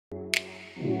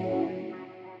Well,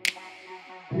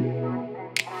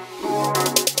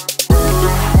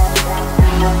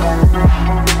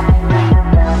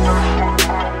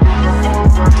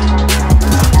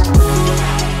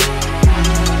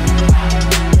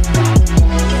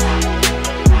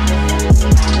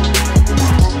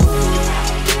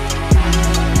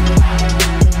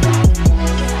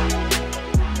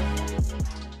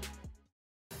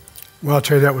 I'll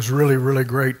tell you, that was really, really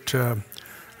great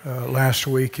last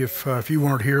week. If you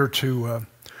weren't here to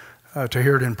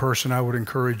hear it in person, I would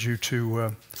encourage you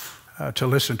to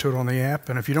listen to it on the app.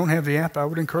 And if you don't have the app, I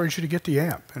would encourage you to get the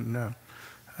app. And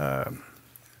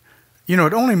you know,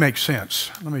 it only makes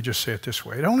sense. Let me just say it this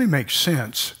way: it only makes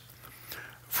sense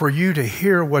for you to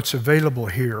hear what's available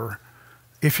here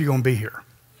if you're going to be here.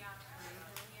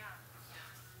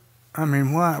 I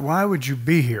mean, why would you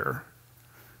be here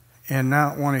and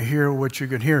not want to hear what you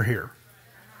can hear here?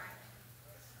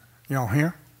 Y'all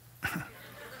hear?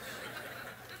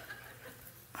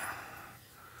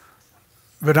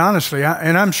 But honestly,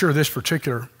 I'm sure this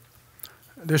particular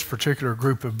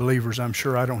group of believers, I'm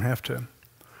sure I don't have to,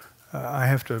 I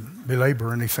have to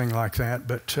belabor anything like that.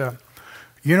 But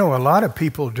you know, a lot of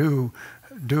people do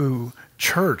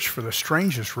church for the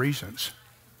strangest reasons.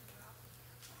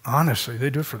 Honestly, they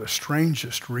do it for the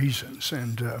strangest reasons.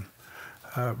 And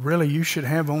really, you should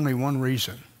have only one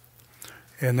reason,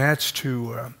 and that's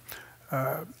to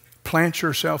plant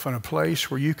yourself in a place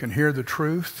where you can hear the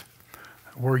truth,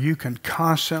 where you can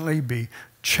constantly be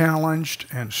challenged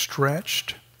and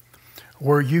stretched,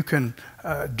 where you can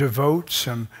devote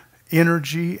some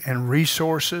energy and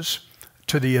resources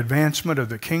to the advancement of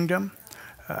the kingdom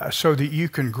so that you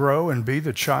can grow and be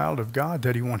the child of God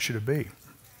that He wants you to be.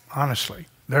 Honestly,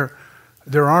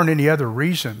 there aren't any other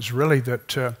reasons really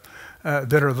that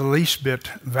are the least bit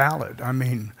valid. I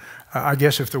mean, I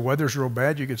guess if the weather's real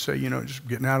bad, you could say, you know, just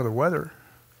getting out of the weather.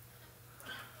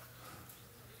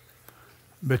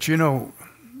 But you know,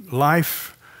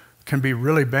 life can be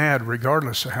really bad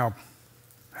regardless of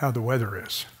how the weather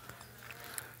is.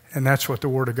 And that's what the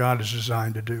Word of God is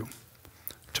designed to do,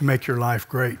 to make your life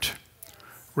great,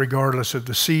 regardless of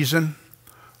the season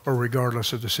or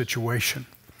regardless of the situation.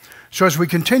 So as we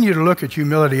continue to look at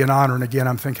humility and honor, and again,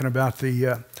 I'm thinking about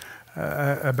the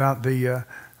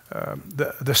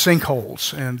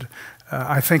sinkholes, and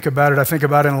I think about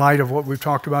it in light of what we've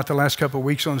talked about the last couple of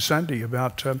weeks on Sunday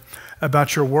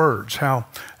about your words, how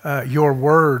your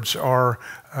words are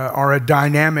a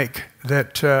dynamic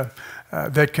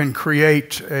that can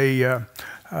create a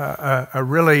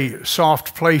really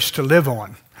soft place to live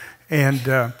on,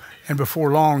 and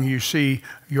before long you see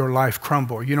your life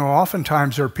crumble. You know,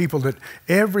 oftentimes there are people that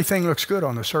everything looks good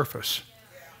on the surface.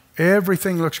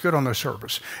 Everything looks good on the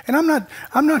surface. And I'm not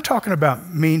talking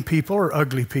about mean people or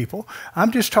ugly people.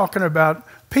 I'm just talking about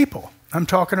people. I'm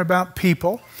talking about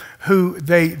people who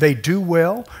they do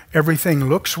well, everything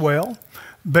looks well,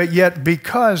 but yet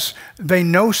because they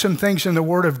know some things in the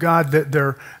Word of God that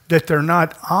they're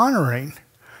not honoring,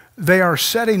 they are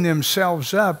setting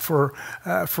themselves up for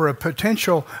a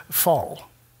potential fall.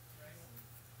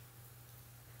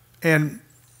 And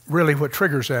really what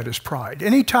triggers that is pride.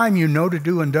 Anytime you know to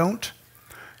do and don't,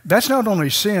 that's not only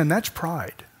sin, that's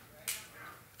pride.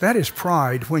 That is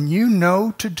pride. When you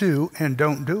know to do and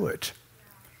don't do it,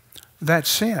 that's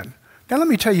sin. Now let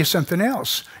me tell you something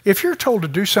else. If you're told to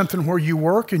do something where you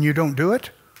work and you don't do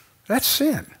it, that's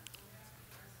sin.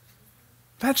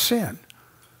 That's sin.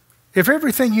 If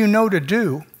everything you know to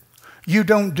do, you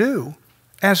don't do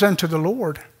as unto the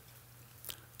Lord,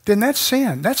 then that's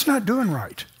sin. That's not doing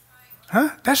right.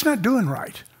 Huh? That's not doing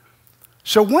right.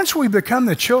 So once we become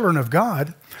the children of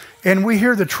God and we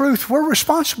hear the truth, we're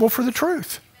responsible for the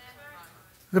truth.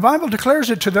 The Bible declares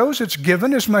it to those it's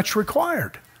given as much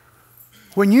required.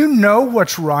 When you know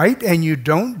what's right and you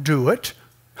don't do it,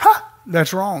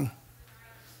 that's wrong.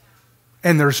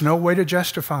 And there's no way to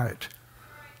justify it.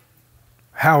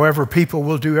 However, people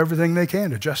will do everything they can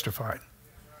to justify it.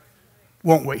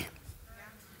 Won't we?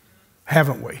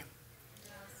 Haven't we?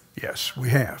 Yes, we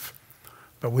have.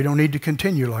 But we don't need to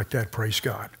continue like that, praise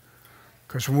God.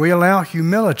 Because when we allow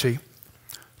humility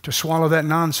to swallow that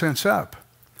nonsense up,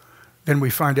 then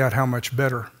we find out how much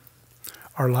better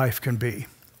our life can be.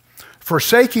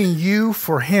 Forsaking you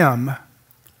for Him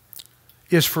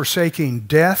is forsaking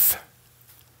death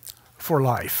for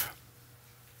life.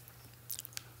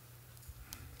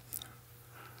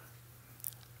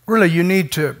 Really, you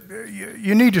need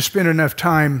to spend enough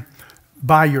time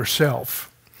by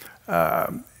yourself,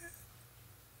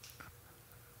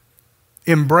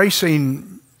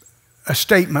 embracing a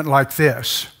statement like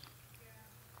this.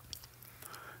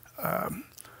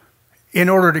 in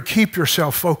order to keep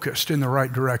yourself focused in the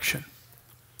right direction.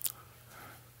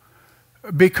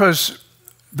 Because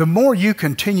the more you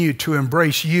continue to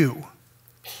embrace you,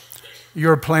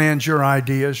 your plans, your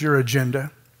ideas, your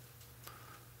agenda,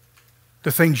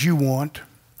 the things you want,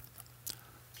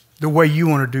 the way you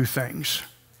want to do things,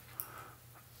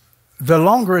 the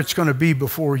longer it's going to be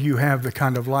before you have the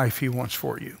kind of life He wants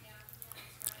for you.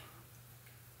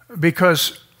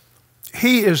 Because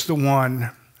He is the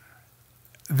one,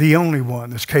 the only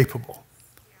one that's capable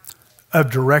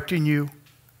of directing you,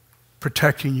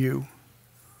 protecting you,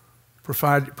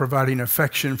 providing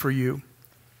affection for you,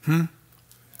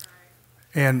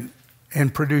 and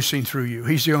producing through you.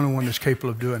 He's the only one that's capable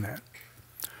of doing that.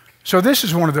 So this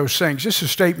is one of those things. This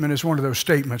statement is one of those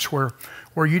statements where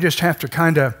you just have to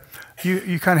kind of,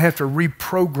 you kind of have to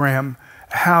reprogram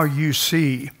how you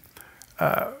see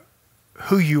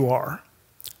who you are,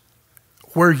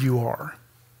 where you are,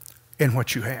 and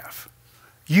what you have.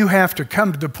 You have to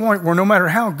come to the point where no matter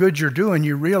how good you're doing,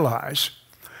 you realize,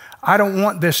 I don't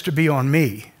want this to be on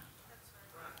me.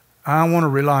 I want to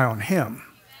rely on Him.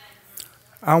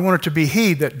 I want it to be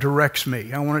He that directs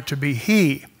me. I want it to be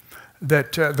He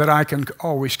that I can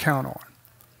always count on.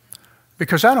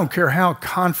 Because I don't care how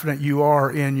confident you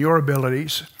are in your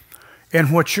abilities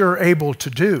and what you're able to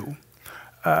do,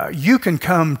 you can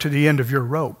come to the end of your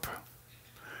rope,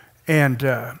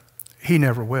 and He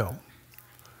never will.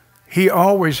 He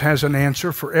always has an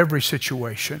answer for every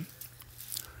situation,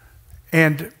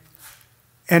 and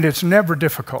it's never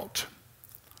difficult.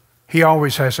 He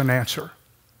always has an answer.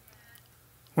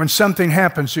 When something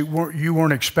happens that you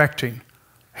weren't expecting,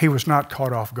 He was not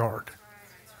caught off guard.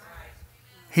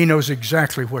 He knows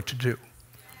exactly what to do.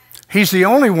 He's the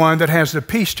only one that has the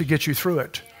peace to get you through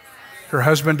it. Your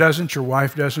husband doesn't, your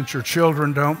wife doesn't, your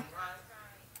children don't.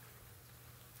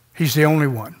 He's the only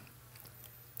one.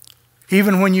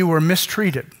 Even when you were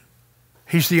mistreated,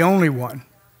 He's the only one.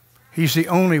 He's the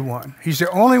only one. He's the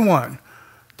only one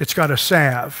that's got a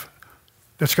salve,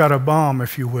 that's got a balm,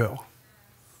 if you will,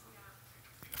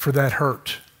 for that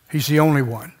hurt. He's the only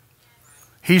one.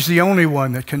 He's the only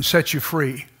one that can set you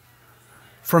free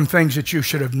from things that you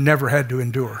should have never had to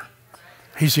endure.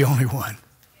 He's the only one.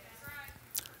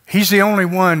 He's the only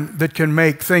one that can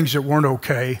make things that weren't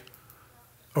okay,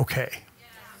 okay.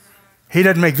 He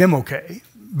doesn't make them okay,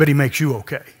 but He makes you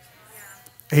okay.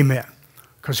 Amen.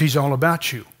 Because He's all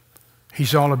about you.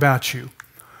 He's all about you.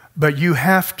 But you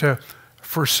have to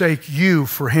forsake you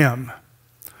for Him,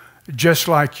 just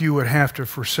like you would have to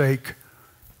forsake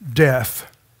death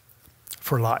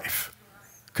for life.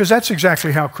 Because that's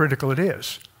exactly how critical it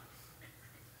is.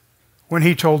 When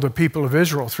He told the people of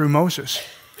Israel through Moses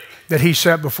that He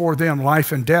set before them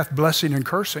life and death, blessing and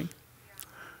cursing,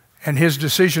 and His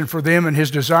decision for them and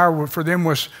His desire for them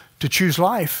was to choose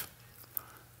life,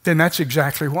 then that's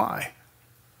exactly why.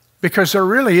 Because there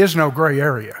really is no gray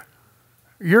area.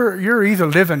 You're either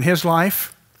living His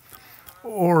life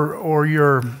or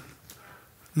you're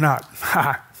not.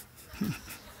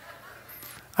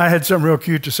 I had something real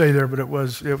cute to say there, but it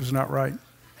was not right.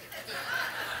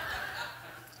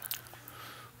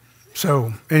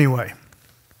 So anyway,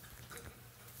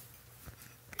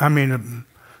 I mean,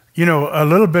 a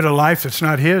little bit of life that's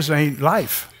not His ain't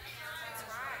life.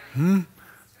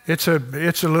 It's a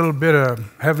little bit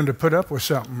of having to put up with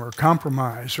something or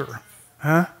compromise or,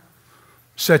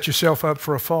 set yourself up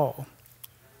for a fall.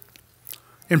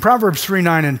 In Proverbs 3,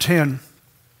 9, and 10,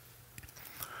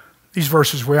 these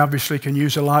verses we obviously can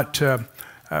use a lot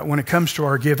when it comes to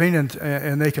our giving,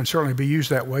 and they can certainly be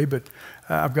used that way, but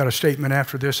I've got a statement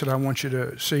after this that I want you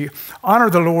to see.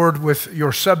 Honor the Lord with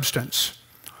your substance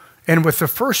and with the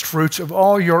first fruits of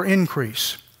all your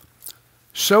increase.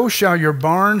 So shall your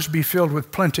barns be filled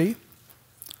with plenty,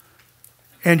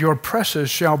 and your presses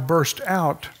shall burst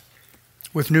out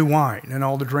with new wine. And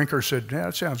all the drinkers said, yeah,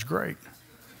 that sounds great.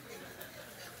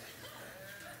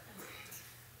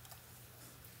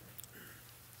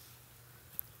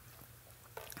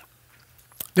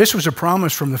 This was a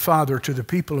promise from the Father to the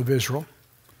people of Israel.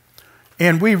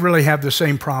 And we really have the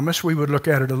same promise. We would look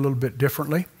at it a little bit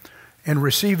differently and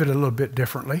receive it a little bit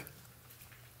differently.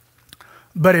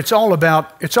 But it's all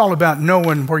about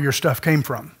knowing where your stuff came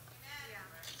from.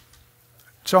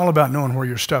 It's all about knowing where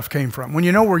your stuff came from. When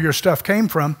you know where your stuff came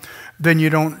from, then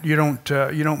you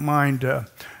don't mind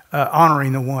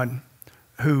honoring the one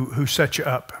who set you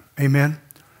up. Amen.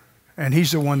 And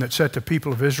He's the one that set the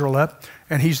people of Israel up,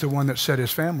 and He's the one that set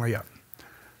His family up.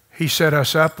 He set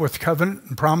us up with covenant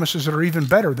and promises that are even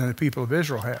better than the people of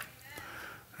Israel had.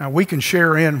 Now we can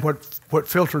share in what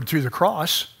filtered through the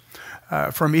cross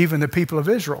from even the people of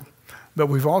Israel, but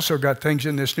we've also got things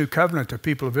in this new covenant the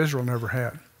people of Israel never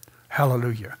had.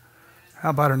 Hallelujah.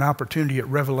 How about an opportunity at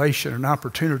revelation and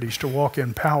opportunities to walk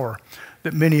in power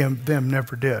that many of them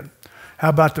never did? How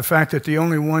about the fact that the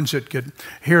only ones that could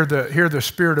hear the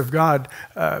Spirit of God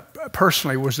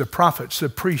personally was the prophets, the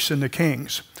priests, and the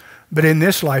kings. But in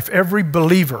this life, every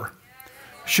believer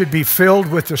should be filled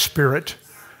with the Spirit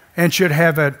and should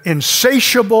have an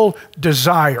insatiable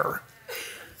desire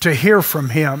to hear from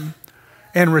Him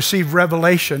and receive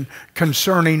revelation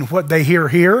concerning what they hear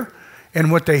here and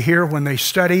what they hear when they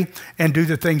study and do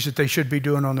the things that they should be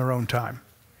doing on their own time.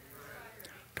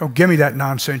 Don't give me that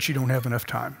nonsense, you don't have enough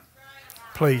time.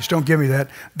 Please, don't give me that.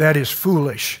 That is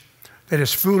foolish. That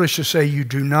is foolish to say you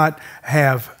do not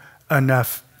have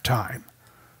enough time.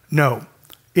 No,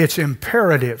 it's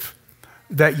imperative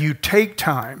that you take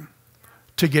time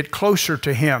to get closer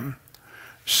to Him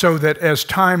so that as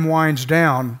time winds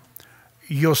down,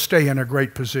 you'll stay in a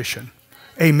great position.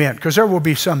 Amen. Because there will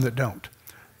be some that don't.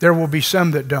 There will be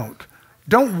some that don't.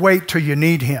 Don't wait till you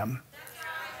need Him,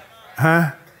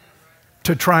 to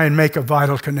try and make a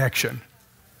vital connection.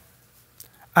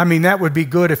 I mean, that would be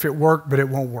good if it worked, but it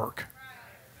won't work.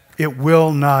 It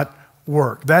will not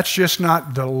work. That's just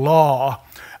not the law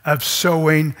of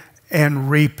sowing and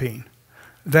reaping.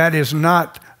 That is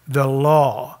not the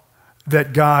law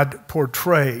that God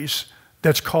portrays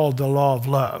that's called the law of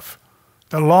love.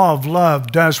 The law of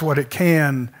love does what it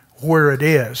can where it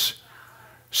is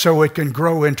so it can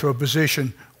grow into a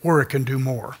position where it can do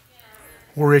more,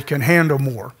 where it can handle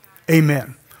more.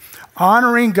 Amen.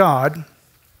 Honoring God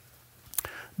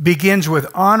begins with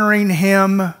honoring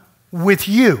Him with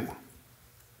you.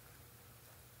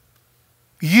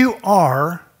 You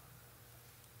are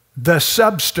the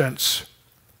substance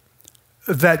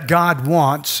that God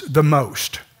wants the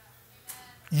most.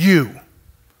 You.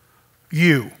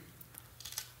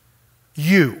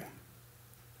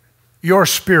 Your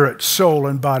spirit, soul,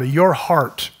 and body, your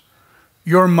heart,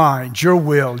 your mind, your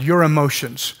will, your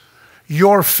emotions,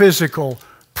 your physical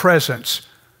presence.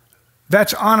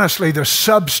 That's honestly the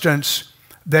substance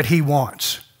that He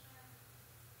wants.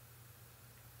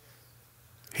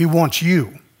 He wants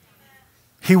you.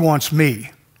 He wants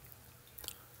me.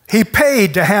 He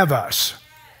paid to have us.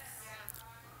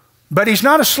 But He's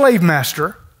not a slave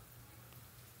master.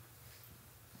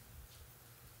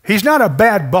 He's not a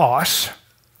bad boss.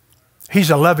 He's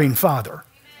a loving Father.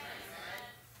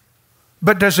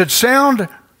 But does it sound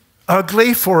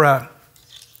ugly for a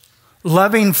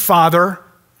loving Father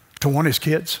to want His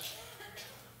kids?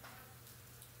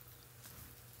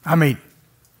 I mean,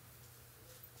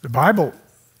 the Bible,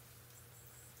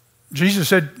 Jesus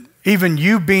said, even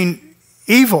you being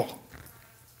evil,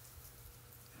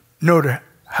 know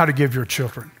how to give your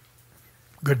children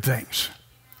good things.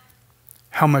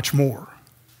 How much more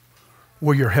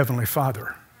will your Heavenly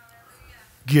Father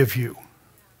give you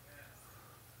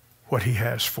what He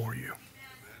has for you?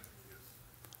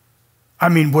 I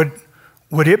mean,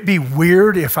 would it be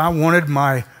weird if I wanted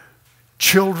my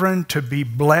children to be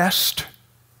blessed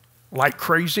like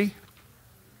crazy?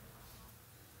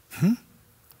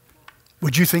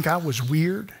 Would you think I was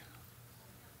weird?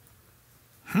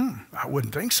 I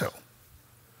wouldn't think so.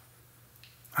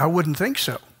 I wouldn't think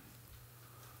so.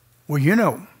 Well, you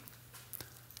know,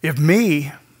 if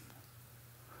me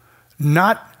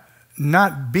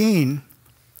not being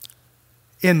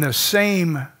in the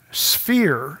same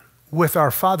sphere with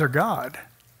our Father God,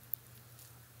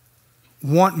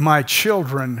 want my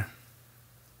children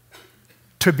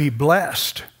to be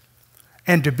blessed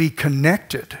and to be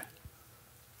connected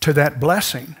to that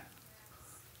blessing,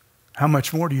 how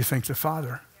much more do you think the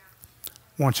Father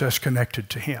wants us connected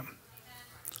to Him?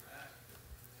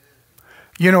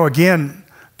 You know, again,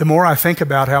 the more I think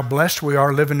about how blessed we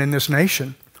are living in this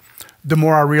nation, the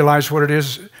more I realize what it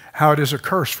is, how it is a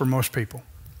curse for most people.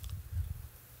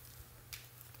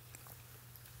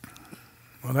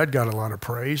 Well, that got a lot of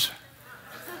praise.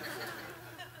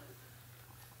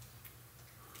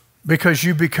 Because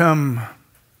you become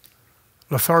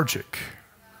lethargic.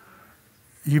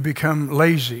 You become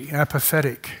lazy,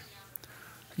 apathetic.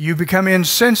 You become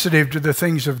insensitive to the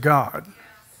things of God.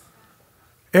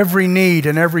 Every need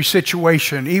and every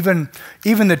situation, even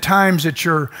the times that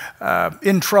you're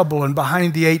in trouble and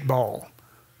behind the 8 ball,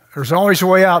 there's always a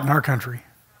way out in our country.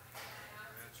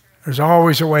 There's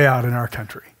always a way out in our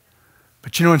country.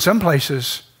 But you know, in some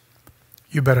places,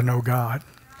 you better know God.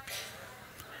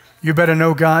 You better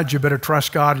know God. You better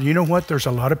trust God. And you know what? There's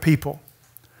a lot of people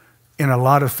in a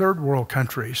lot of third world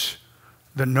countries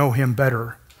that know Him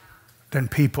better than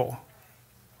people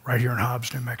right here in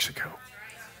Hobbs, New Mexico.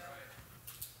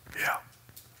 Yeah.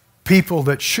 People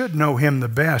that should know Him the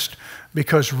best,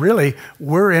 because really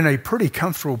we're in a pretty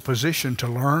comfortable position to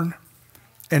learn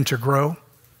and to grow.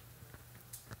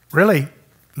 Really,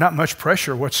 not much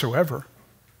pressure whatsoever.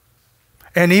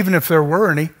 And even if there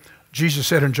were any, Jesus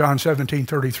said in John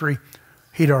 17:33,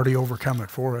 he'd already overcome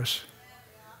it for us.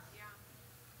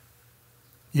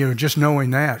 You know, just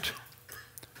knowing that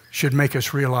should make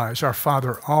us realize our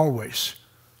Father always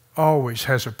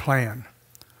has a plan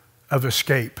of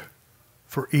escape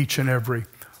for each and every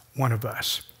one of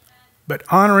us. But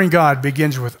honoring God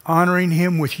begins with honoring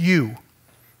him with you.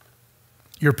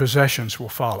 Your possessions will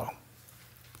follow.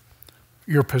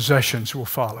 Your possessions will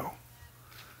follow.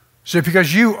 See,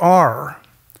 because you are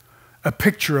a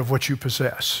picture of what you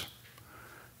possess.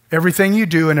 Everything you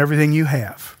do and everything you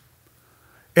have.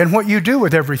 And what you do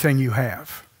with everything you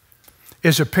have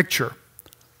is a picture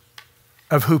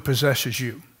of who possesses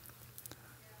you.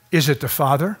 Is it the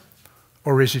Father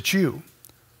or is it you?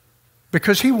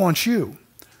 Because he wants you.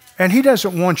 And he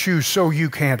doesn't want you so you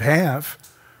can't have.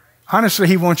 Honestly,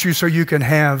 he wants you so you can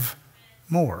have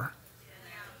more.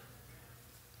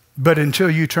 But until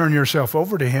you turn yourself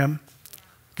over to him,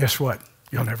 guess what?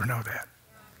 You'll never know that.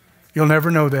 You'll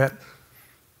never know that.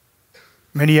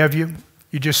 Many of you,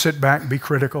 you just sit back and be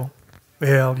critical.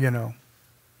 Well, you know,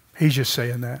 he's just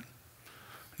saying that.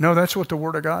 No, that's what the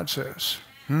Word of God says.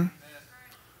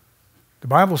 The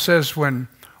Bible says when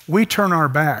we turn our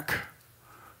back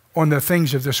on the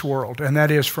things of this world, and that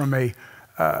is from a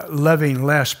loving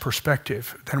less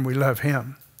perspective than we love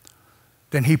him,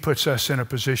 then he puts us in a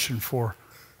position for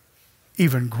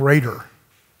even greater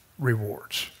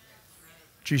rewards.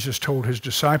 Jesus told his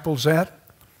disciples that,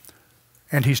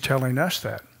 and he's telling us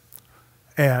that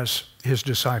as his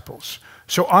disciples.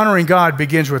 So honoring God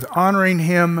begins with honoring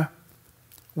him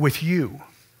with you.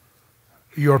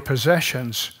 Your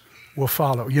possessions will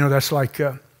follow. You know, that's like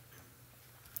a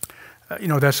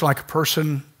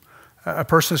person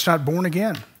that's not born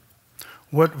again.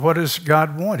 What does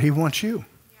God want? He wants you.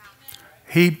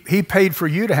 He paid for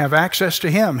you to have access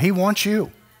to him. He wants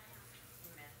you.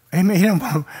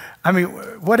 Amen. I mean,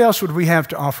 what else would we have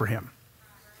to offer him?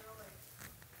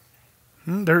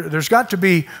 There's got to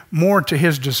be more to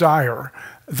his desire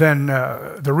than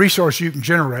the resource you can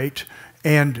generate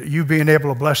and you being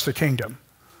able to bless the kingdom.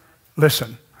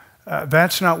 Listen,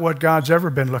 that's not what God's ever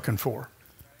been looking for.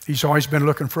 He's always been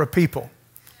looking for a people.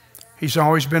 He's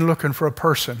always been looking for a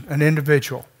person, an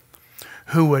individual,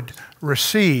 who would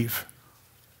receive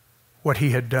what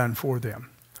he had done for them.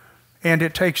 And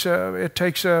it takes a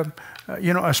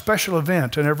special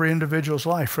event in every individual's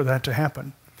life for that to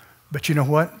happen. But you know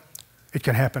what? It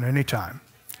can happen anytime.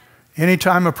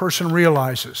 Anytime a person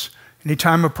realizes,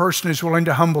 anytime a person is willing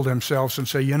to humble themselves and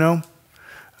say,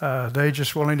 they're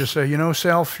just willing to say,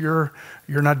 self, you're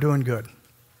not doing good.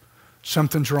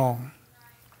 Something's wrong.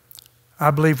 I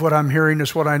believe what I'm hearing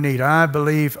is what I need. I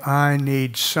believe I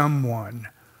need someone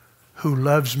who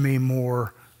loves me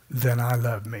more than I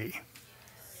love me.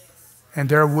 And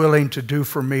they're willing to do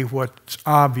for me what's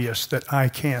obvious that I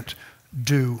can't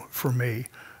do for me.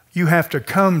 You have to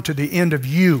come to the end of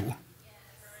you.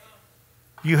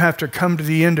 You have to come to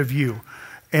the end of you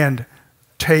and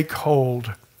take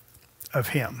hold of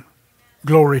him.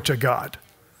 Glory to God.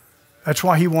 That's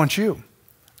why he wants you.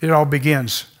 It all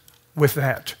begins with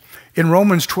that. In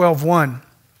Romans 12:1,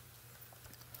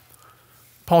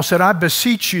 Paul said, I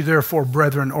beseech you therefore,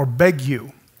 brethren, or beg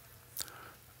you,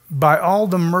 by all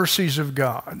the mercies of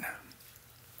God,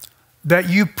 that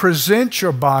you present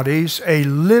your bodies a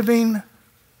living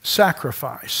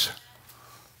sacrifice,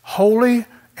 holy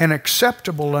and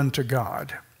acceptable unto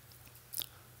God,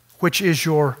 which is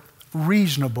your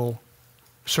reasonable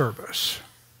service.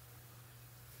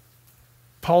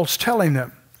 Paul's telling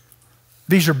them,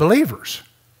 these are believers.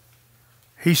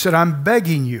 He said, I'm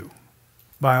begging you,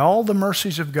 by all the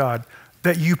mercies of God,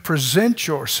 that you present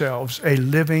yourselves a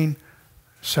living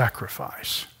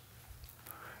sacrifice.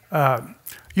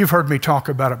 You've heard me talk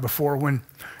about it before when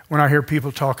I hear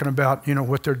people talking about,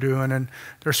 what they're doing and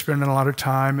they're spending a lot of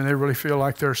time and they really feel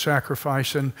like they're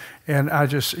sacrificing. And I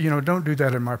just, don't do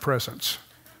that in my presence.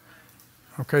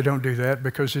 Okay, don't do that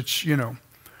because it's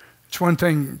one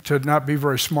thing to not be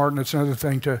very smart and it's another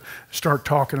thing to start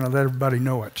talking and let everybody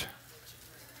know it.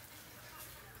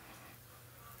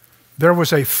 There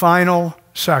was a final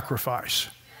sacrifice.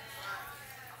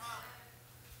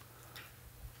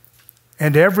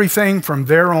 And everything from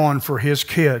there on for his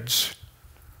kids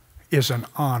is an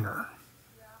honor.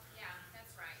 Yeah,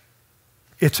 that's right.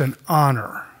 It's an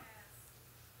honor.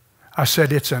 I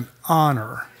said it's an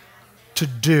honor to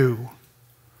do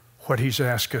what he's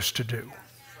asked us to do.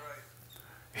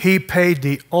 He paid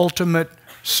the ultimate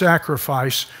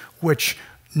sacrifice, which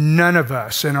none of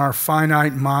us in our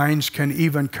finite minds can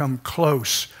even come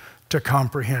close to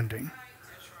comprehending.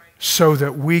 so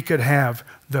that we could have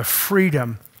the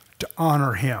freedom to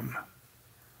honor him.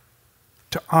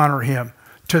 To honor him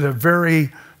to the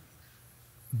very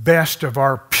best of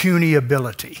our puny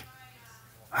ability.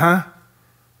 The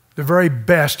very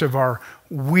best of our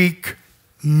weak,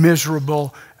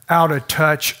 miserable, out of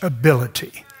touch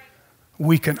ability.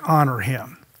 We can honor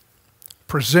him.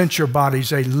 Present your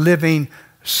bodies a living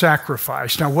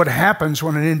sacrifice. Now, what happens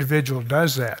when an individual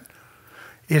does that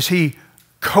is he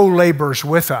co-labors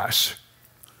with us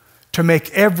to make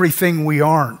everything we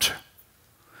aren't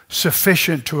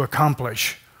sufficient to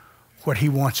accomplish what he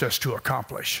wants us to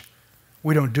accomplish.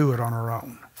 We don't do it on our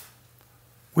own.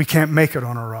 We can't make it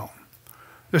on our own.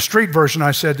 The street version,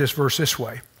 I said this verse this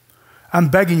way. I'm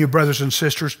begging you, brothers and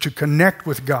sisters, to connect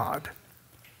with God.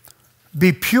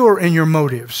 Be pure in your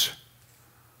motives.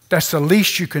 That's the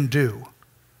least you can do,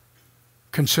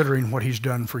 considering what he's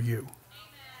done for you.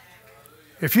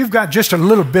 If you've got just a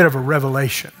little bit of a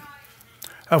revelation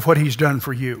of what he's done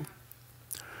for you,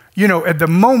 you know, at the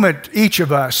moment each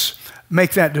of us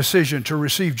make that decision to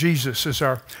receive Jesus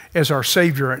as our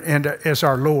Savior and as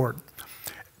our Lord,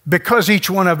 because each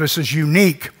one of us is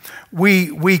unique,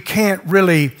 we can't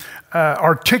really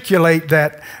articulate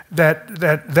that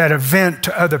event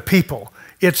to other people.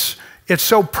 It's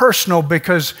so personal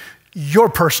because you're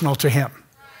personal to him.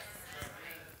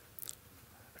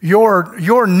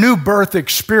 Your new birth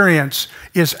experience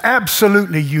is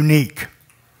absolutely unique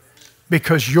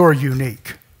because you're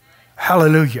unique.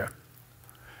 Hallelujah.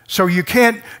 So you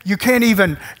can't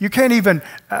even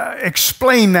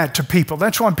explain that to people.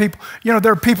 That's why people, you know,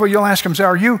 there are people you'll ask them, say,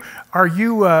 are you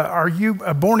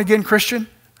a born again Christian?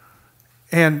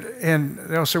 And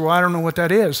they'll say, well, I don't know what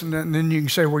that is. And then you can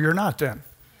say, well, you're not then.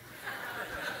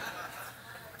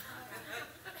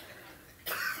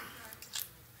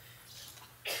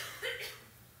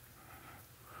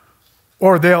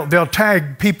 Or they'll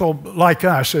tag people like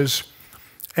us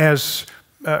as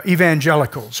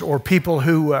evangelicals or people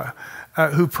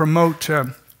who promote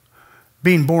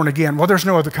being born again. Well, there's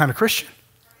no other kind of Christian.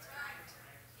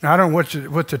 Now, I don't know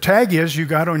what the tag is you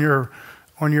got on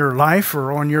your life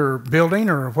or on your building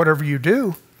or whatever you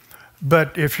do,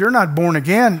 but if you're not born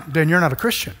again, then you're not a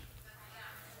Christian.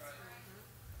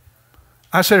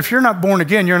 I said, if you're not born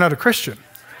again, you're not a Christian.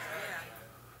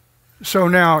 So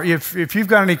now, if you've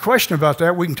got any question about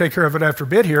that, we can take care of it after a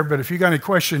bit here, but if you've got any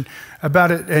question about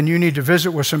it and you need to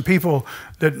visit with some people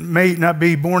that may not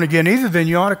be born again either, then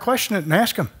you ought to question it and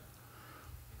ask them.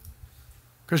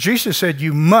 Because Jesus said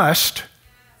you must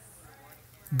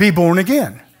be born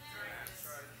again.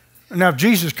 Now, if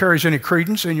Jesus carries any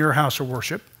credence in your house of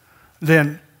worship,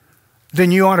 then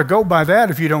you ought to go by that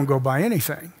if you don't go by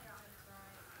anything.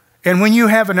 And when you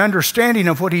have an understanding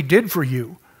of what he did for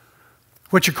you,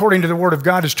 which according to the Word of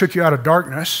God has took you out of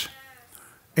darkness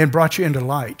and brought you into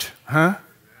light,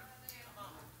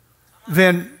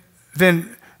 then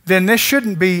this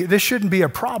shouldn't be a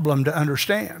problem to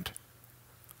understand.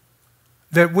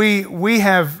 That we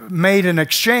have made an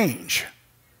exchange.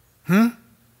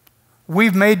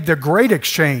 We've made the great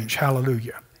exchange,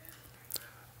 hallelujah.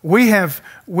 We have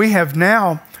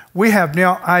now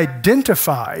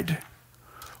identified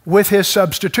with his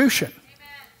substitution.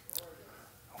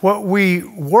 What we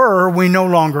were, we no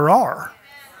longer are.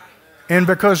 And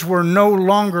because we're no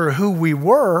longer who we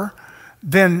were,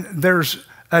 then there's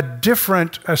a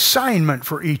different assignment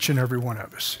for each and every one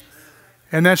of us.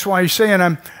 And that's why he's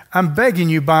saying, I'm begging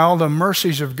you by all the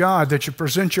mercies of God that you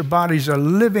present your bodies a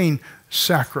living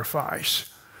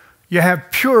sacrifice. You have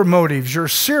pure motives. You're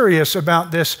serious about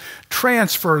this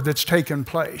transfer that's taken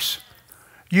place.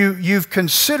 You've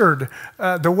considered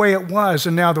the way it was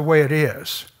and now the way it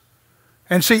is.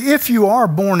 And see, if you are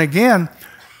born again,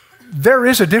 there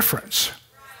is a difference.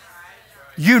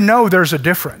 You know there's a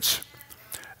difference.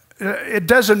 It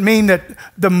doesn't mean that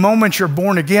the moment you're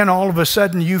born again, all of a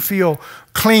sudden you feel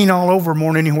clean all over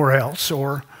more than anywhere else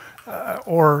or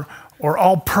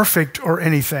all perfect or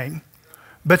anything.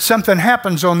 But something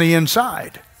happens on the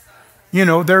inside. You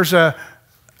know, there's a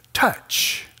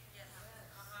touch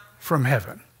from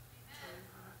heaven.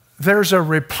 There's a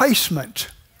replacement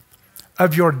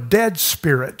of your dead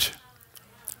spirit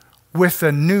with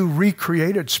a new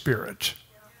recreated spirit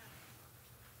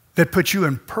that puts you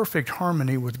in perfect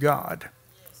harmony with God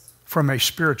from a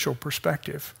spiritual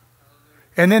perspective.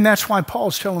 And then that's why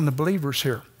Paul's telling the believers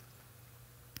here,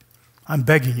 I'm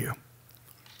begging you,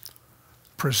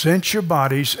 present your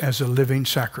bodies as a living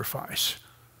sacrifice.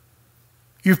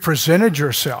 You've presented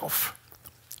yourself.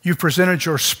 You've presented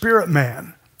your spirit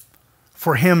man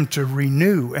for him to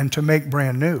renew and to make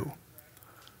brand new.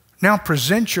 Now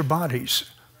present your bodies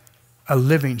a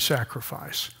living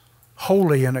sacrifice,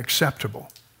 holy and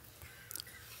acceptable.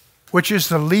 which is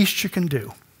the least you can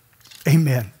do.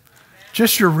 Amen.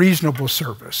 Just your reasonable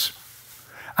service.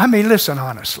 I mean, listen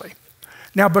honestly.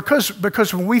 Now,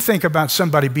 because when we think about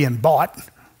somebody being bought,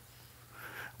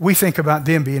 we think about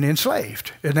them being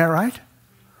enslaved. Isn't that right?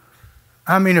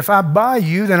 I mean, if I buy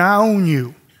you, then I own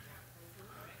you.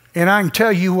 And I can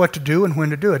tell you what to do and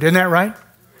when to do it. Isn't that right?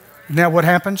 Isn't that what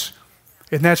happens?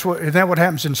 Isn't that what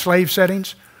happens in slave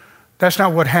settings? That's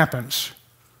not what happens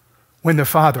when the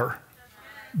Father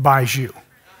buys you.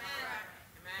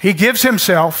 He gives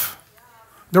himself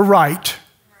the right,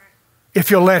 if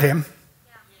you'll let him,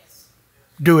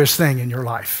 do his thing in your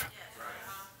life.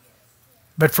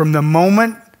 But from the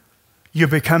moment you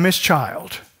become his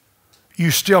child,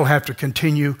 you still have to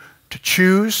continue to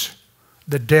choose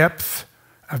the depth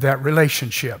of that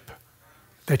relationship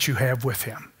that you have with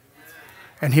him.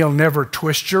 And he'll never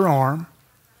twist your arm.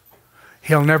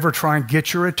 He'll never try and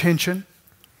get your attention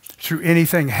through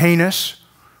anything heinous.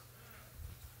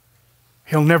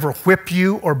 He'll never whip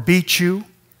you or beat you,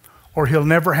 or he'll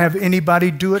never have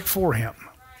anybody do it for him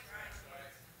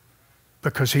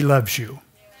because he loves you.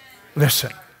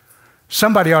 Listen,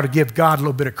 somebody ought to give God a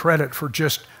little bit of credit for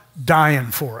just dying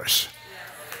for us.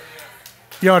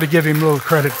 You ought to give him a little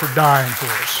credit for dying for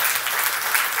us.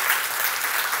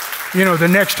 You know, the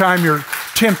next time you're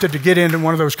tempted to get into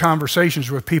one of those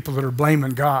conversations with people that are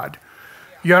blaming God,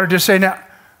 you ought to just say, now,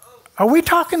 are we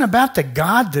talking about the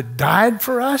God that died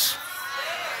for us?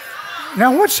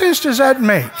 Now, what sense does that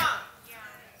make?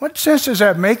 What sense does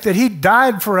that make that he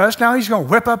died for us, now he's going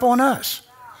to whip up on us?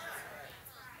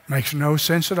 Makes no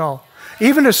sense at all.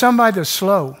 Even to somebody that's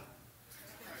slow.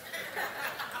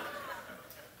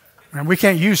 And we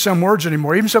can't use some words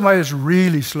anymore. Even somebody that's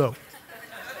really slow.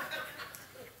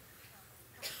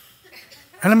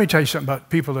 And let me tell you something about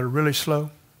people that are really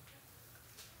slow.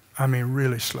 I mean,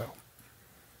 really slow.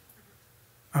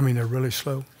 I mean, they're really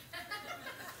slow.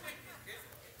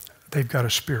 They've got a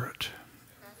spirit.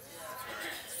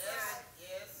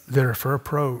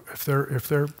 That if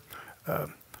they're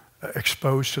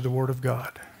exposed to the Word of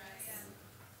God,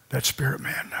 that spirit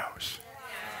man knows.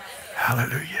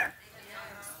 Hallelujah.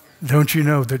 Don't you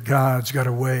know that God's got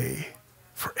a way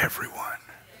for everyone?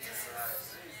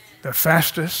 The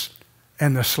fastest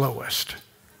and the slowest.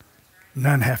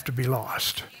 None have to be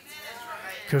lost.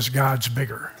 Because God's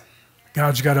bigger.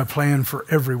 God's got a plan for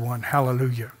everyone.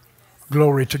 Hallelujah.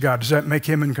 Glory to God. Does that make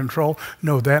him in control?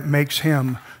 No, that makes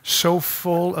him so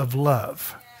full of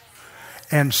love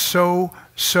and so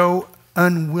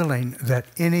unwilling that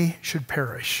any should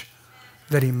perish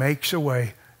that he makes a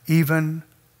way even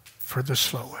for the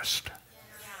slowest.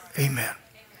 Amen.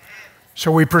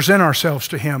 So we present ourselves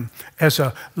to him as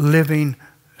a living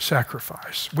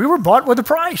sacrifice. We were bought with a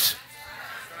price.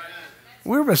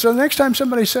 So the next time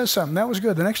somebody says something, that was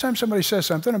good. The next time somebody says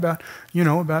something about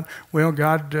well,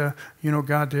 God,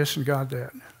 God this and God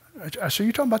that. So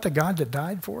you're talking about the God that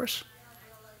died for us?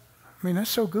 I mean,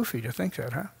 that's so goofy to think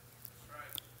that, huh?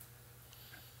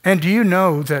 And do you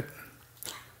know that,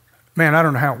 man, I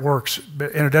don't know how it works, and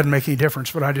it doesn't make any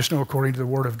difference, but I just know according to the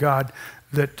Word of God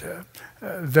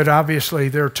that obviously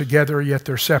they're together, yet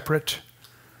they're separate.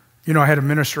 You know, I had a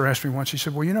minister ask me once, he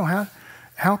said, well,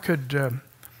 how could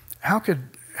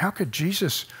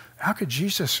Jesus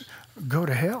go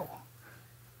to hell?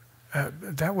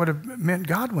 That would have meant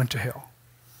God went to hell.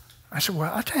 I said,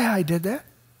 well, I'll tell you how he did that.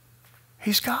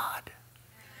 He's God.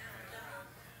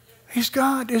 He's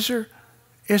God. Is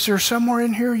there somewhere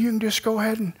in here you can just go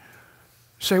ahead and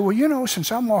say, well,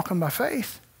 since I'm walking by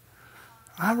faith,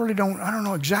 I don't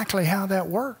know exactly how that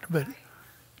worked, but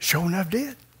sure enough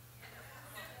did.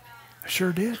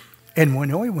 Sure did. And we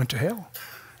know he went to hell.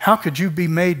 How could you be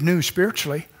made new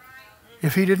spiritually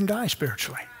if he didn't die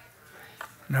spiritually?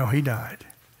 No, he died.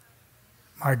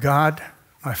 My God,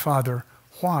 my Father,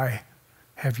 why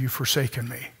have you forsaken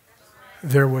me?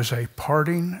 There was a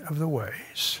parting of the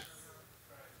ways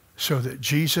so that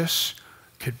Jesus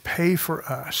could pay for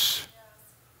us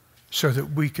so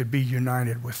that we could be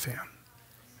united with him.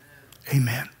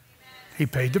 Amen. He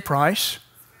paid the price.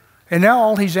 And now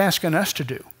all he's asking us to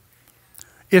do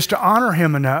is to honor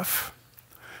him enough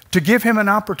to give him an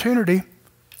opportunity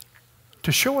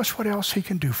to show us what else he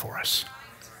can do for us.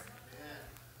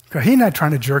 Because he's not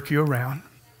trying to jerk you around.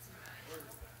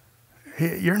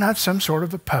 You're not some sort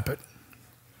of a puppet.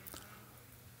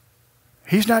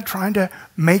 He's not trying to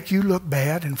make you look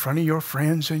bad in front of your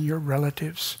friends and your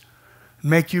relatives,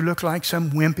 make you look like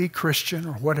some wimpy Christian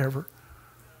or whatever.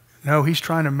 No, he's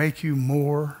trying to make you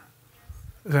more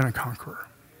than a conqueror.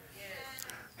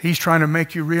 He's trying to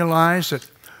make you realize that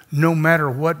no matter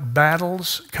what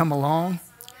battles come along,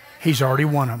 he's already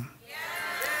won them.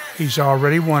 He's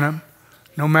already won them.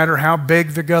 No matter how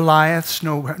big the Goliaths,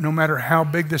 no matter how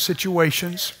big the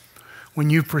situations, when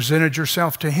you presented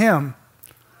yourself to Him,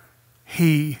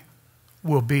 He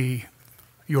will be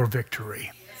your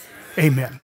victory. Amen.